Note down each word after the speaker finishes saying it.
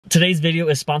Today's video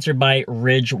is sponsored by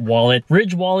Ridge Wallet.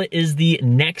 Ridge Wallet is the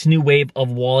next new wave of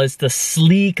wallets. The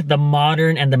sleek, the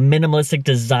modern, and the minimalistic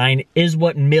design is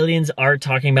what millions are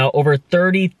talking about. Over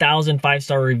 30,000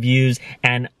 5-star reviews,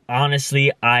 and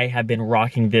honestly, I have been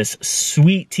rocking this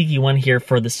sweet tiki one here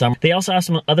for the summer. They also have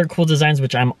some other cool designs,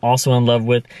 which I'm also in love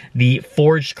with. The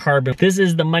forged carbon. This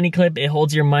is the money clip. It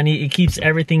holds your money. It keeps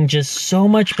everything just so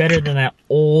much better than that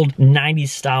old 90s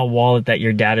style wallet that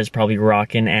your dad is probably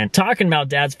rocking. And talking about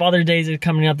dads, Father's Day is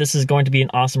coming up. This is going to be an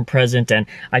awesome present, and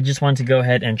I just wanted to go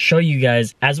ahead and show you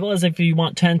guys, as well as if you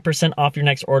want 10% off your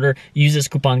next order, use this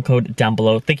coupon code down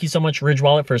below. Thank you so much, Ridge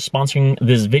Wallet, for sponsoring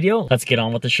this video. Let's get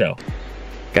on with the show.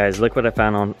 Guys, look what I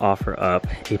found on OfferUp.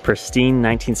 A pristine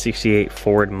 1968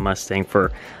 Ford Mustang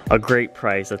for a great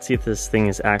price. Let's see if this thing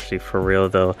is actually for real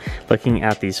though. Looking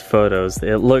at these photos,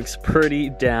 it looks pretty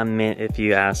damn mint if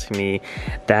you ask me.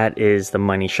 That is the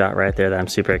money shot right there that I'm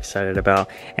super excited about.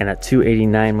 And that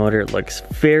 289 motor, it looks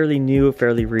fairly new,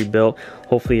 fairly rebuilt.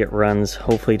 Hopefully it runs,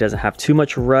 hopefully it doesn't have too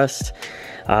much rust.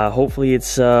 Hopefully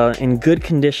it's in good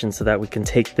condition so that we can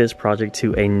take this project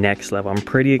to a next level. I'm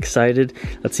pretty excited.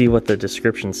 Let's see what the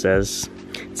description says.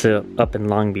 It's up in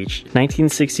Long Beach.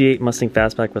 1968 Mustang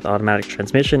Fastback with automatic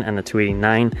transmission and the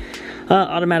 289.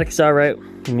 Automatic is alright.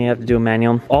 You may have to do a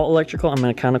manual. All electrical and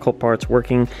mechanical parts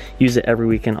working. Use it every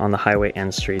weekend on the highway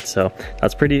and street. So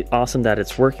that's pretty awesome that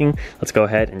it's working. Let's go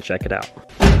ahead and check it out.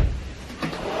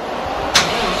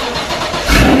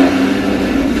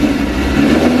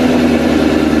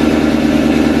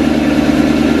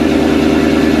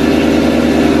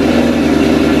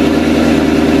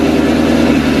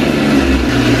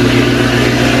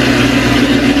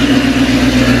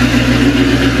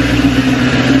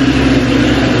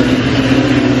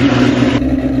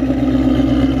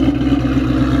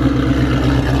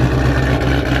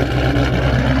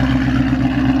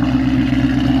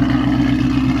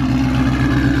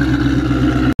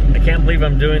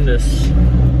 I'm doing this.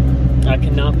 I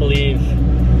cannot believe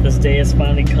this day has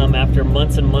finally come after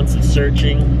months and months of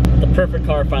searching. The perfect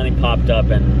car finally popped up,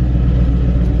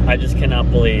 and I just cannot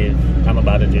believe I'm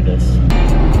about to do this.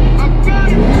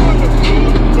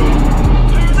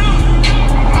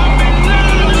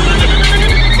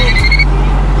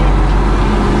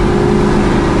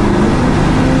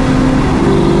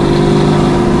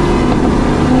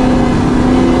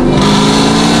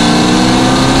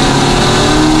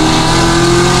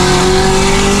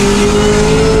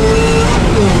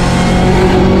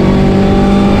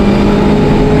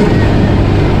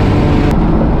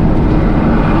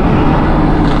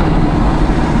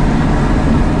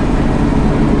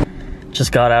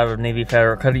 Just got out of Navy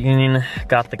Federal Credit Union,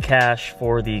 got the cash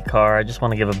for the car. I just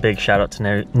want to give a big shout out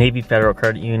to Navy Federal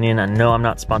Credit Union. I know I'm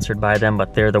not sponsored by them,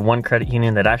 but they're the one credit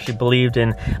union that actually believed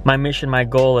in my mission, my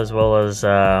goal, as well as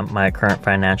my current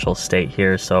financial state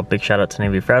here. So big shout out to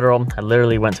Navy Federal. I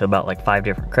literally went to about like 5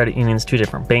 different credit unions, 2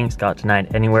 different banks, got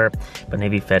denied anywhere, but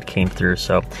Navy Fed came through.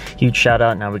 So huge shout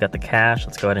out. Now we got the cash.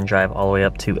 Let's go ahead and drive all the way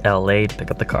up to LA to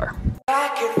pick up the car. I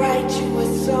could write you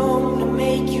a song to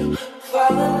make you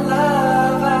fall in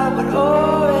love. I would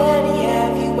already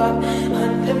have you up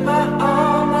under my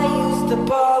arm. I used to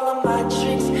ball on my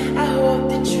tricks. I hope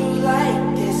that you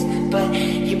like this, but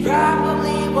you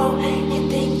probably won't. You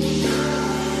think you do.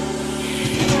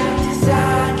 You have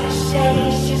designer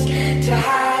shades just to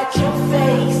hide your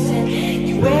face, and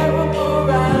you wear them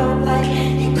around like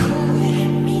you're cooler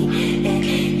than me, and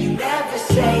you never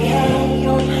say hey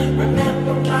or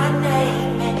remember my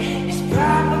name, and it's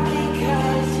probably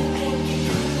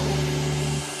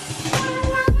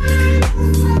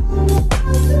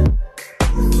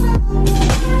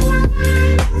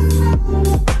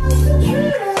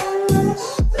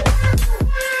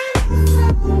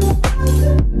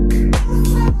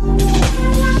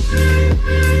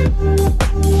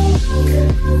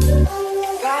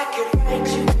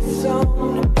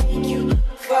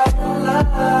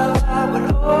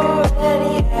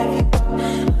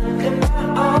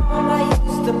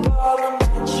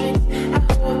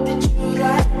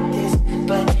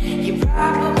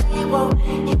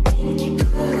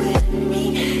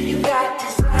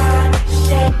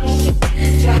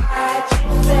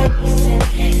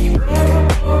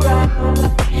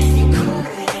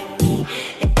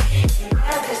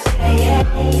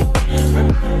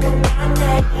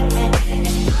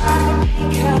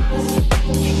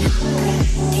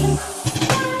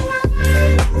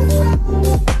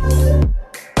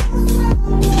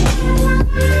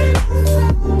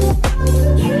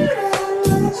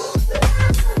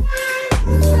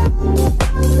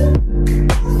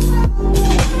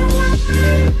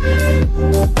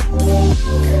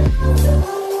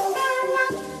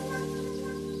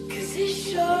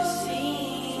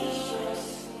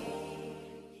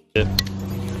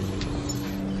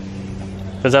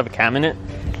Does it have a cam in it?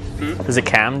 Hmm? Is it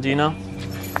cam, do you know?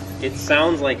 It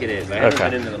sounds like it is. I haven't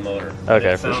been into the motor.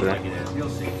 Okay, it for sure. like it is. You'll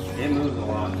see. It moves a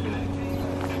lot too.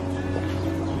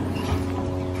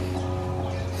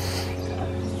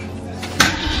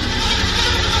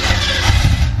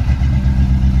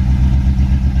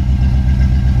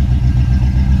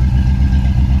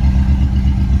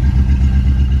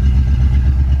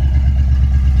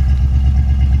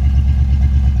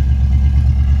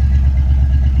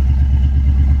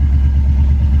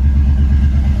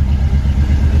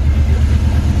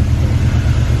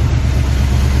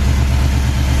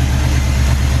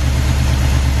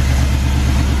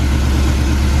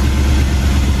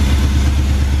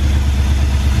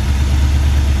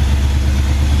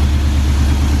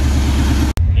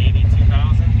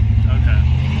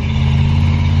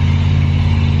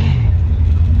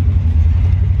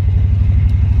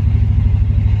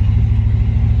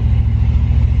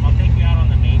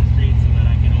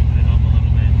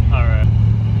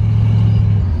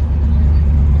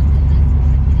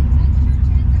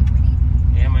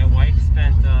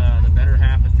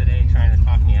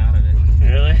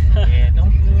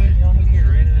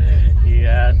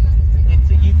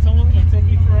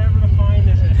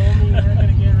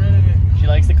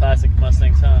 Classic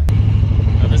Mustangs, huh?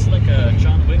 Oh, this is like a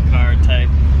John Wick car type.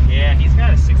 Yeah, he's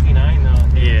got a 69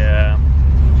 though. Yeah.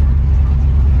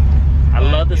 I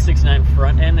love the 69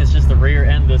 front end. It's just the rear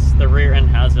end. The rear end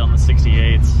has it on the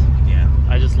 68s. Yeah.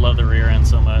 I just love the rear end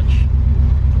so much.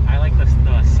 I like the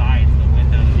sides, the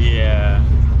windows. Yeah.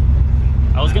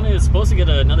 I was supposed to get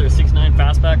another 69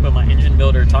 Fastback, but my engine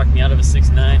builder talked me out of a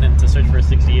 69 and to search for a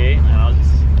 68, and I was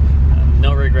just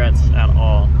no regrets at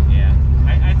all. Yeah.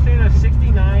 I'd say the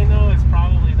 69 though is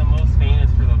probably the most famous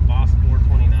for the Boss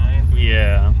 429.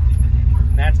 Yeah.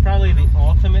 That's probably the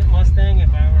ultimate Mustang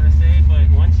if I were to say, but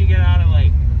once you get out of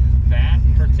like that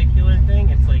particular thing,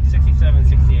 it's like 67,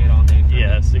 68 all day.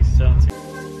 Yeah, 67.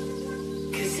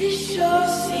 'Cause it sure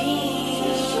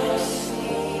seems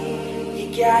you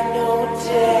got no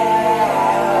doubt,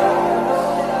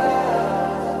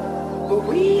 but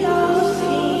we all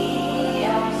see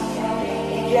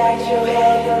you got your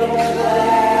head in the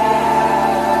clouds.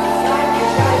 I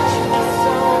could write you a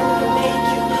song to make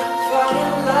you fall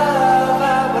in love. I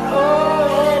would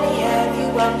already have you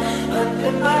up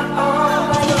under my arm.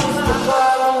 I used to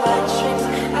follow my tricks.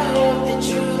 I hope that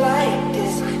you like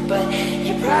this, but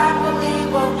you probably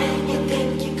won't. You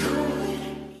think you could.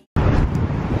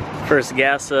 First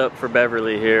gas up for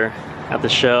Beverly here at the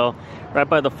Shell, right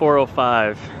by the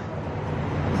 405.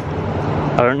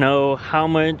 I don't know how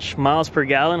much miles per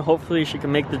gallon. Hopefully she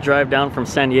can make the drive down from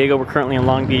San Diego. We're currently in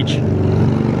Long Beach.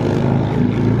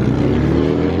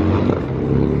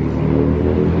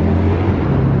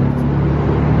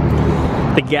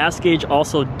 The gas gauge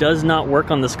also does not work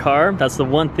on this car. That's the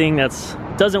one thing that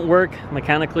doesn't work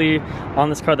mechanically on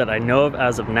this car that I know of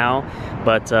as of now.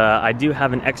 But I do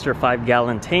have an extra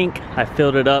 5-gallon tank. I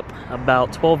filled it up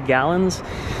about 12 gallons.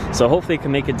 So hopefully it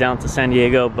can make it down to San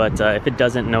Diego. But if it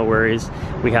doesn't, no worries.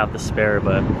 We have the spare,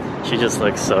 but she just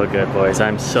looks so good, boys.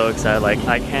 I'm so excited. Like,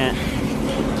 I can't,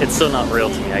 it's still not real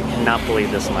to me. I cannot believe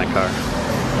this is my car.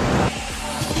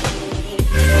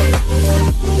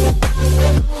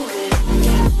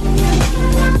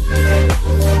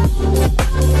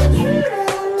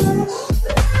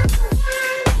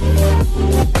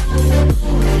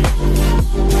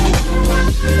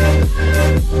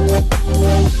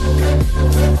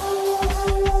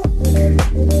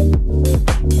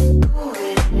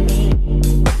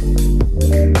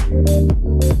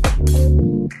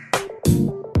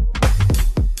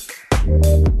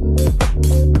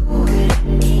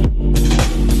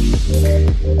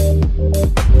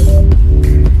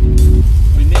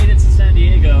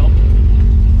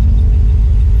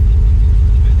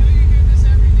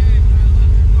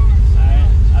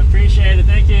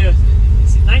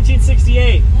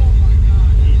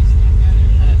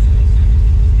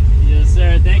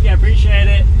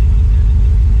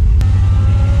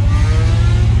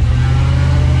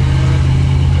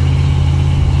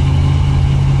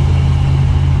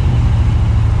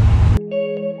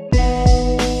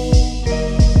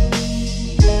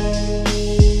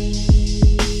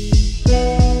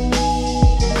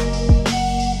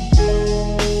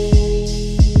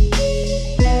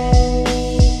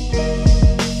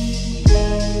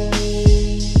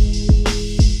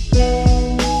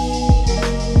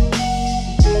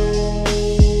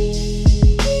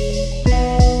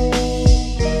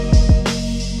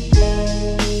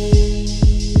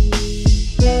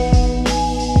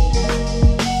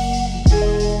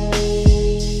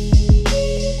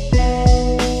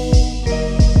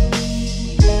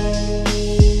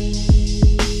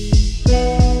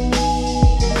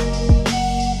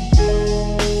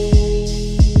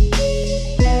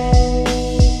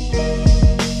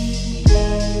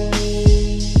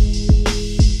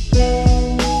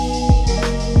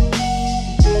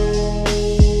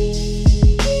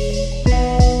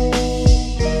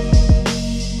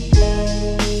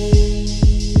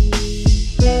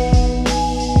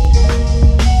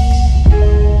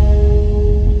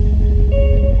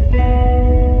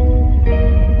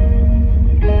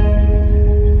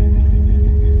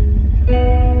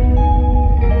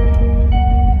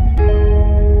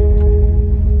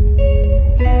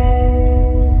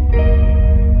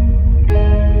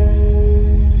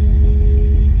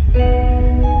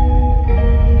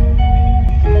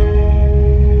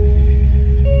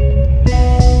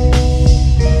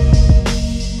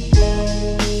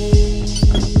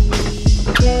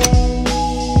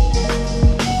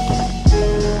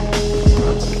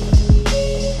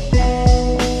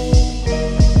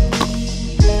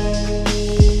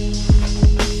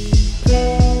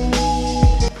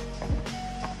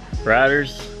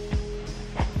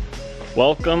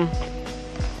 Welcome,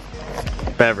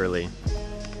 Beverly.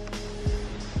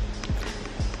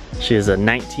 She is a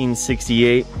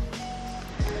 1968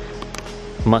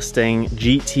 Mustang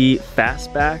GT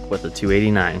Fastback with a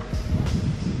 289.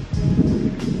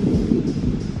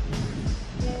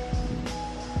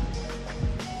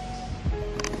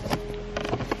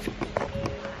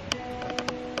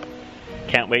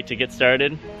 Can't wait to get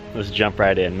started. Let's jump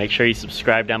right in. Make sure you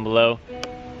subscribe down below.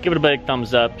 Give it a big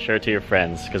thumbs up, share it to your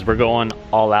friends, because we're going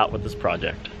all out with this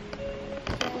project.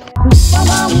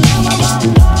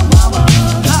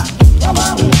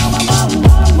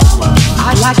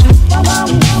 I like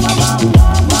to